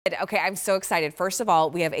Okay, I'm so excited. First of all,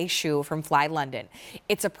 we have a shoe from Fly London.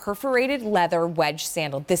 It's a perforated leather wedge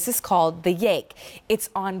sandal. This is called the Yake. It's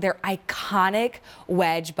on their iconic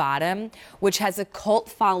wedge bottom, which has a cult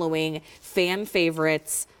following, fan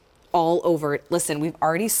favorites all over it. Listen, we've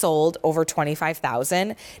already sold over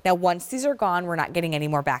 25,000. Now, once these are gone, we're not getting any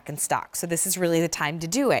more back in stock. So this is really the time to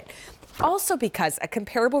do it. Also because a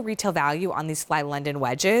comparable retail value on these Fly London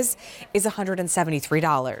wedges is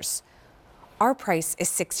 $173. Our price is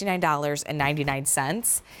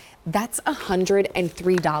 $69.99. That's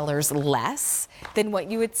 $103 less than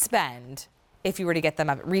what you would spend if you were to get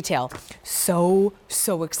them at retail. So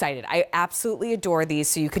excited. I absolutely adore these,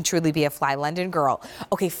 so you can truly be a Fly London girl.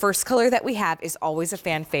 Okay, first color that we have is always a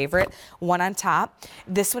fan favorite, one on top.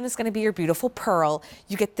 This one is gonna be your beautiful pearl.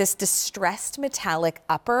 You get this distressed metallic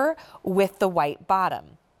upper with the white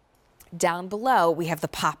bottom. Down below, we have the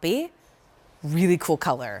poppy, really cool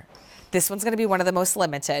color. This one's gonna be one of the most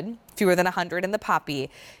limited, fewer than 100 in the poppy.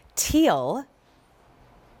 Teal.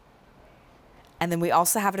 And then we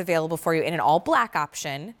also have it available for you in an all black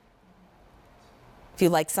option. If you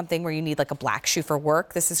like something where you need like a black shoe for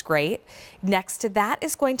work, this is great. Next to that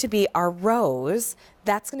is going to be our rose.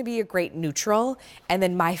 That's gonna be a great neutral. And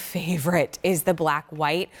then my favorite is the black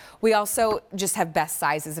white. We also just have best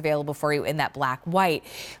sizes available for you in that black white.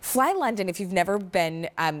 Fly London, if you've never been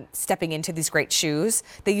stepping into these great shoes,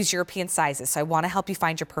 they use European sizes. So I wanna help you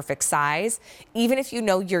find your perfect size. Even if you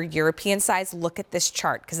know your European size, look at this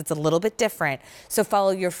chart because it's a little bit different. So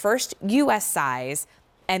follow your first US size,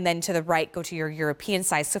 and then to the right, go to your European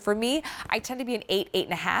size. So for me, I tend to be an 8,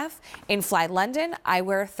 8.5. In Fly London, I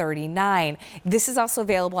wear 39. This is also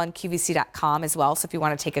available on QVC.com as well, so if you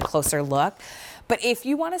wanna take a closer look. But if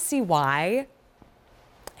you wanna see why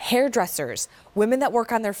hairdressers, women that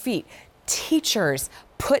work on their feet, teachers,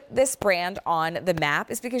 put this brand on the map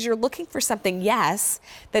is because you're looking for something, yes,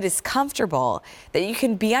 that is comfortable, that you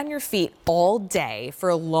can be on your feet all day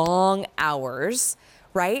for long hours,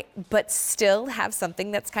 right? But still have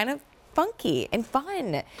something that's kind of funky and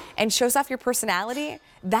fun and shows off your personality.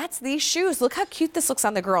 That's these shoes. Look how cute this looks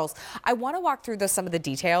on the girls. I want to walk through some of the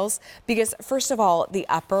details because first of all, the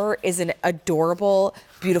upper is an adorable,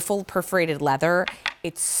 beautiful perforated leather.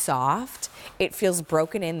 It's soft. It feels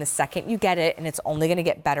broken in the second you get it, and it's only going to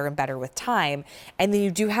get better and better with time. And then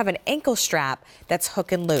you do have an ankle strap that's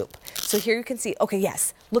hook and loop. So here you can see, okay,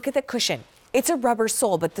 yes, look at the cushion. It's a rubber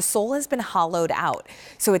sole, but the sole has been hollowed out.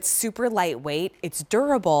 So it's super lightweight, it's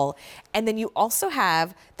durable, and then you also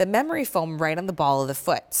have the memory foam right on the ball of the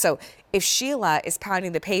foot. So if Sheila is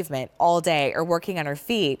pounding the pavement all day or working on her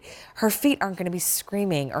feet aren't gonna be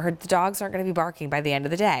screaming or the dogs aren't gonna be barking by the end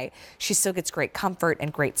of the day. She still gets great comfort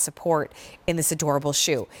and great support in this adorable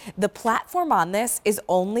shoe. The platform on this is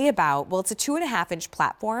only about, well, it's a 2.5-inch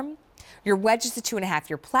platform. Your wedge is a 2.5,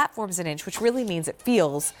 your platform's an inch, which really means it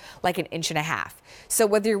feels like an 1.5 inches. So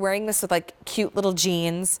whether you're wearing this with like cute little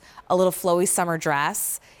jeans, a little flowy summer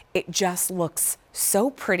dress, it just looks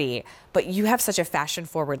so pretty, but you have such a fashion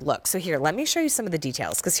forward look. So here, let me show you some of the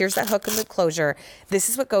details, because here's that hook and loop closure. This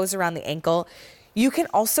is what goes around the ankle. You can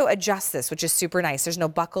also adjust this, which is super nice. There's no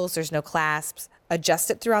buckles, there's no clasps.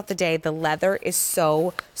 Adjust it throughout the day. The leather is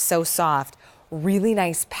so soft. Really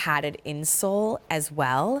nice padded insole as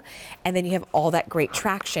well. And then you have all that great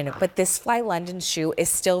traction. But this Fly London shoe is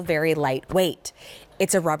still very lightweight.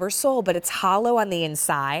 It's a rubber sole, but it's hollow on the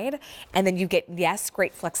inside. And then you get, yes,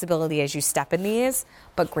 great flexibility as you step in these,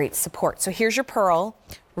 but great support. So here's your pearl,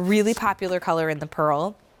 really popular color in the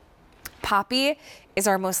pearl. Poppy is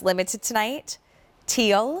our most limited tonight.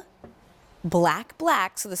 Teal, black,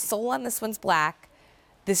 so the sole on this one's black.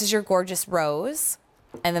 This is your gorgeous rose.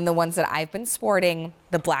 And then the ones that I've been sporting,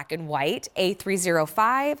 the black and white,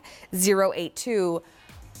 A305082,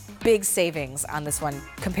 big savings on this one.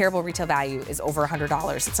 Comparable retail value is over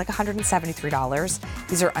 $100. It's like $173.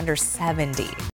 These are under $70.